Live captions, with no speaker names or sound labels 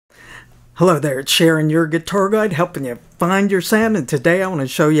Hello there, it's Sharon, your guitar guide, helping you find your sound, and today I want to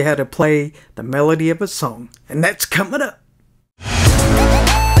show you how to play the melody of a song, and that's coming up.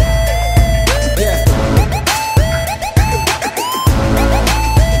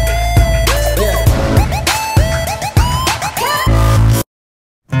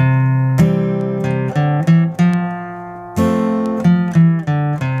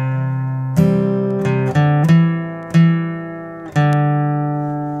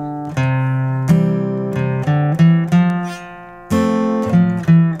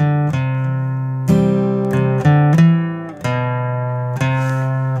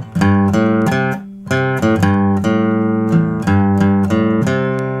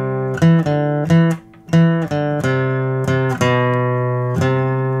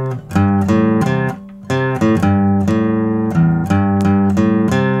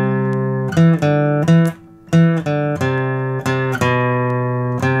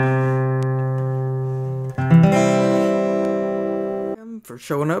 For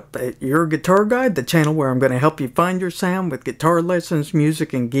showing up at Your Guitar Guide, the channel where I'm going to help you find your sound with guitar lessons,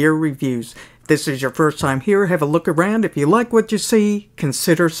 music, and gear reviews. If this is your first time here, have a look around. If you like what you see,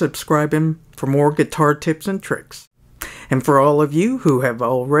 consider subscribing for more guitar tips and tricks. And for all of you who have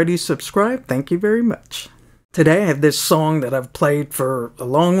already subscribed, thank you very much. Today I have this song that I've played for a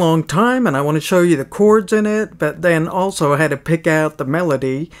long time, and I want to show you the chords in it, but then also I had to pick out the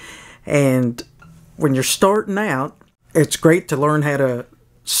melody. And when you're starting out, it's great to learn how to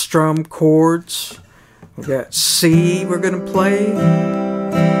strum chords. We got C we're going to play,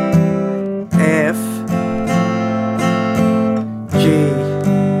 F, G.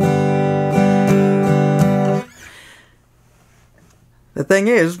 The thing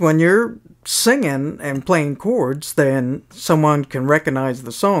is, when you're singing and playing chords, then someone can recognize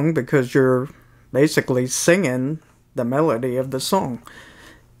the song because you're basically singing the melody of the song.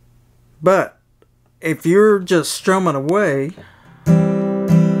 But if you're just strumming away,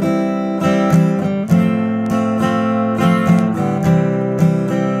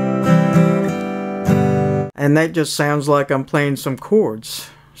 and that just sounds like I'm playing some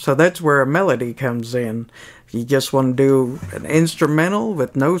chords. So that's where a melody comes in. You just want to do an instrumental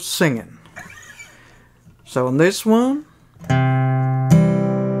with no singing. So on this one,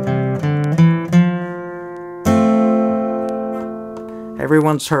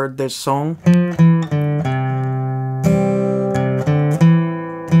 everyone's heard this song.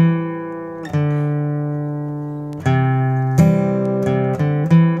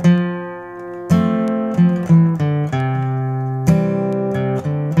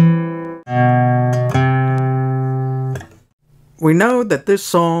 We know that this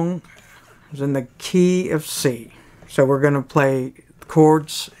song is in the key of C. So we're going to play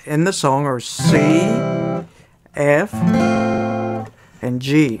chords in the song are C, F, and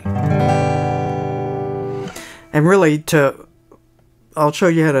G. And really, I'll show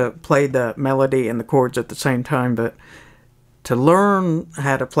you how to play the melody and the chords at the same time, but to learn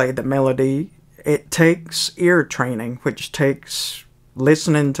how to play the melody, it takes ear training, which takes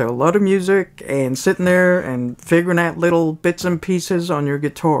listening to a lot of music and sitting there and figuring out little bits and pieces on your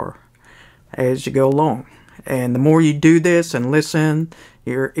guitar as you go along. And the more you do this and listen,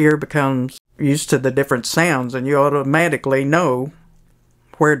 your ear becomes used to the different sounds, and you automatically know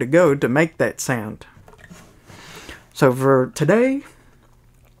where to go to make that sound. So for today,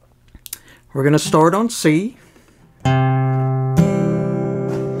 we're going to start on C. And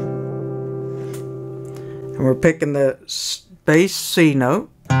we're picking the bass C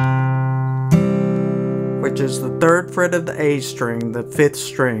note, which is the 3rd fret of the A string, the 5th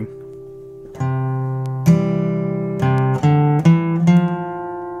string.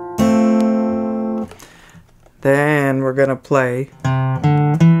 Then we're going to play,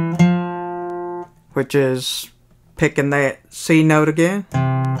 which is picking that C note again,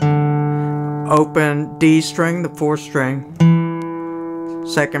 open D string, the 4th string,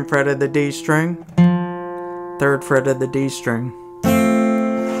 2nd fret of the D string, 3rd fret of the D string,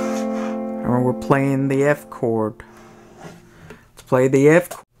 and we're playing the F chord. To play the F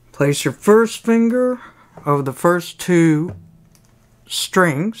chord, place your first finger over the first 2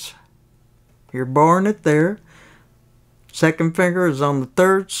 strings. You're barring it there. 2nd finger is on the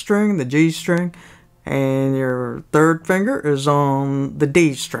 3rd string, the G string, and your 3rd finger is on the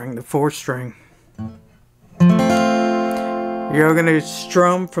D string, the 4th string. You're going to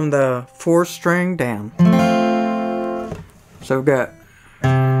strum from the 4th string down. So we've got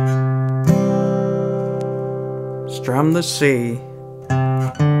strum the C,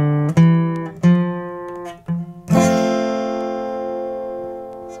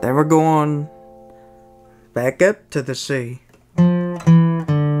 then we're going back up to the C,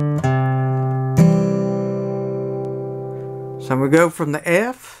 So we go from the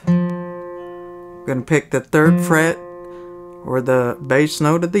F. I'm going to pick the 3rd fret or the bass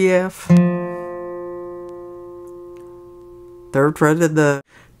note of the F. 3rd fret of the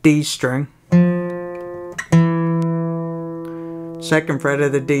D string. 2nd fret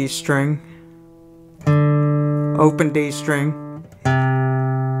of the D string. Open D string.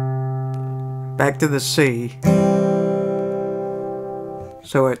 Back to the C.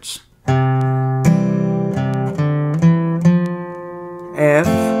 So it's F,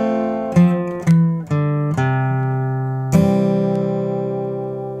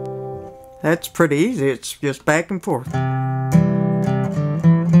 that's pretty easy, it's just back and forth.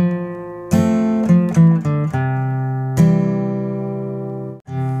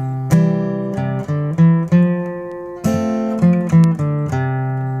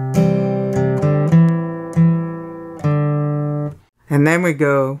 And then we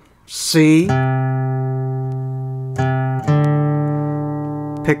go C.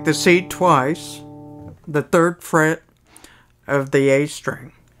 Pick the C twice, the 3rd fret of the A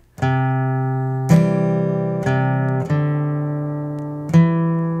string.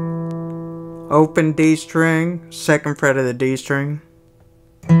 Open D string, 2nd fret of the D string.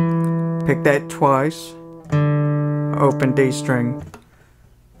 Pick that twice. Open D string.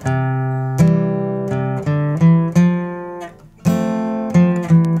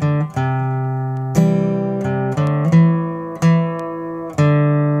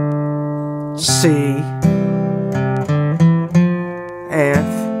 C, F,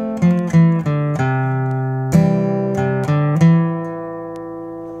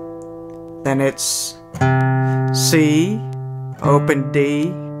 then it's C, open D,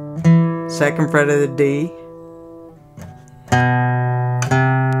 2nd fret of the D,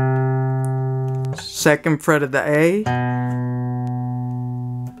 2nd fret of the A,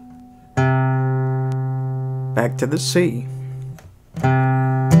 back to the C.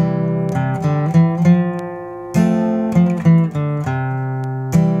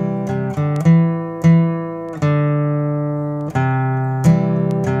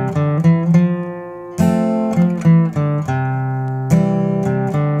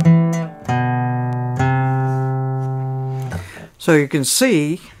 So you can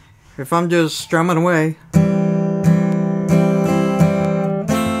see, if I'm just strumming away,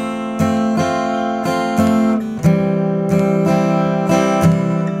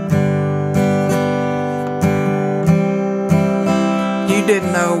 you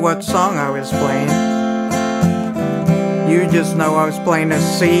didn't know what song I was playing. You just know I was playing a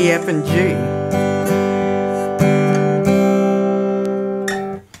C, F, and G.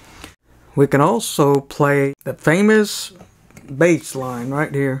 We can also play the famous bass line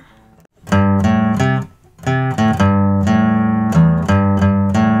right here.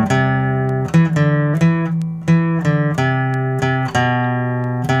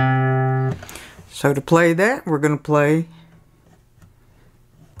 So to play that, we're going to play,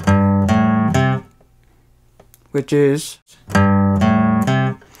 which is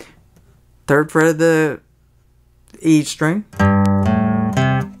 3rd fret of the E string,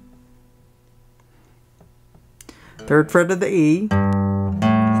 3rd fret of the E,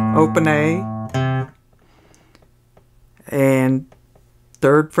 open A, and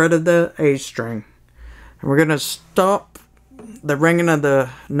 3rd fret of the A string. And we're going to stop the ringing of the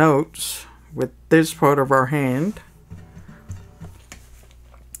notes with this part of our hand,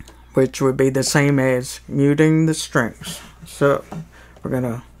 which would be the same as muting the strings. So we're going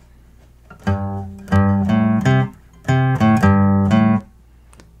to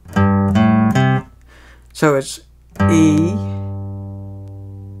so it's E,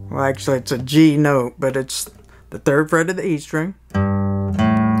 well actually it's a G note, but it's the 3rd fret of the E string,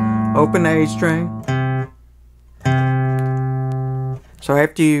 open A string. So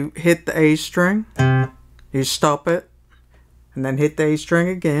after you hit the A string, you stop it, and then hit the A string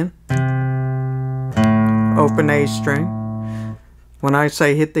again, open A string. When I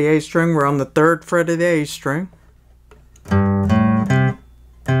say hit the A string, we're on the 3rd fret of the A string.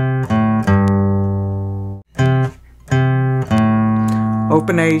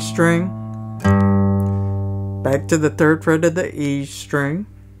 Open A string, back to the 3rd fret of the E string,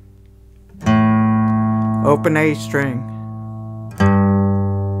 open A string,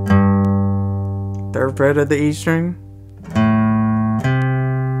 3rd fret of the E string,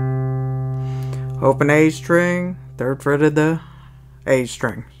 open A string, 3rd fret of the A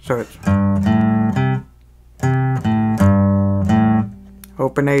string. So it's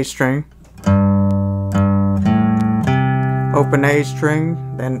open A string, open A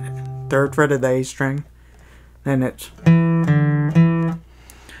string, then 3rd fret of the A string, then it's,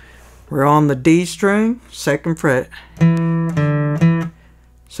 we're on the D string, 2nd fret,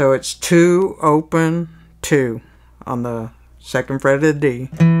 So it's 2, open, 2 on the 2nd fret of the D.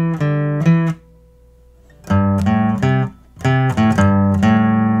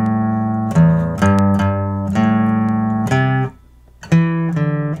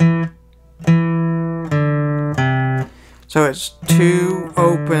 So it's 2,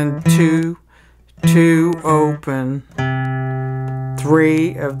 open, 2, 2, open,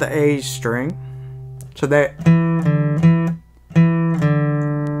 3 of the A string. So that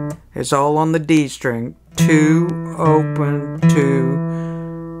is all on the D string. 2, open,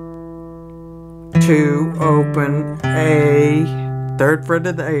 2, 2, open, A, 3rd fret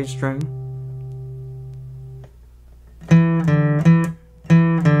of the A string.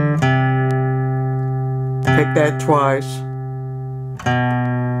 Pick that twice.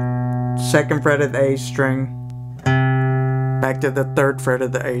 2nd fret of the A string. Back to the 3rd fret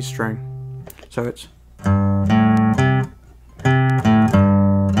of the A string. So it's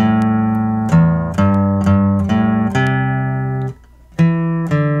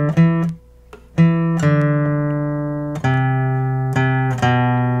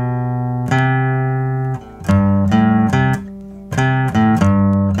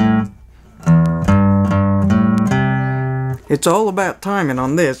It's all about timing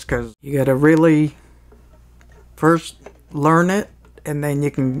on this, because you gotta really first learn it, and then you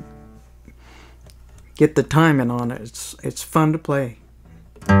can get the timing on it. It's fun to play.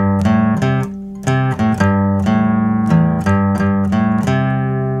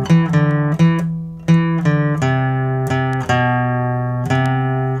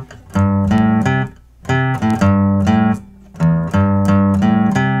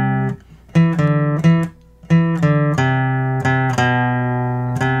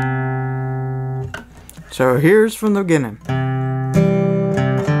 So here's from the beginning.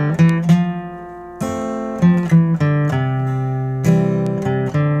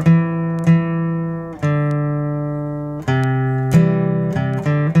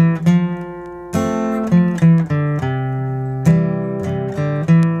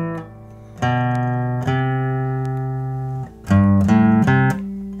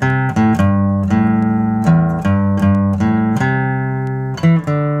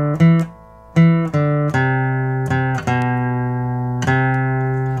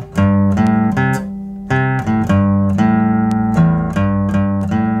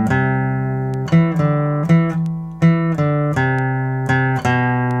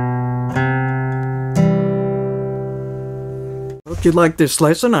 Hope you like this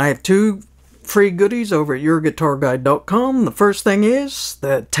lesson. I have 2 free goodies over at YourGuitarGuide.com. The first thing is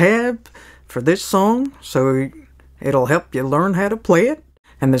the tab for this song, so it'll help you learn how to play it.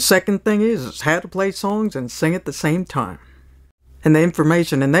 And the second thing is how to play songs and sing at the same time. And the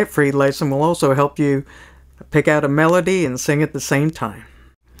information in that free lesson will also help you pick out a melody and sing at the same time.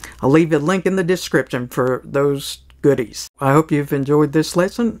 I'll leave a link in the description for those goodies. I hope you've enjoyed this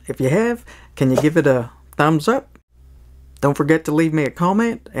lesson. If you have, can you give it a thumbs up? Don't forget to leave me a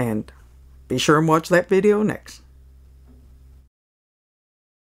comment, and be sure and watch that video next.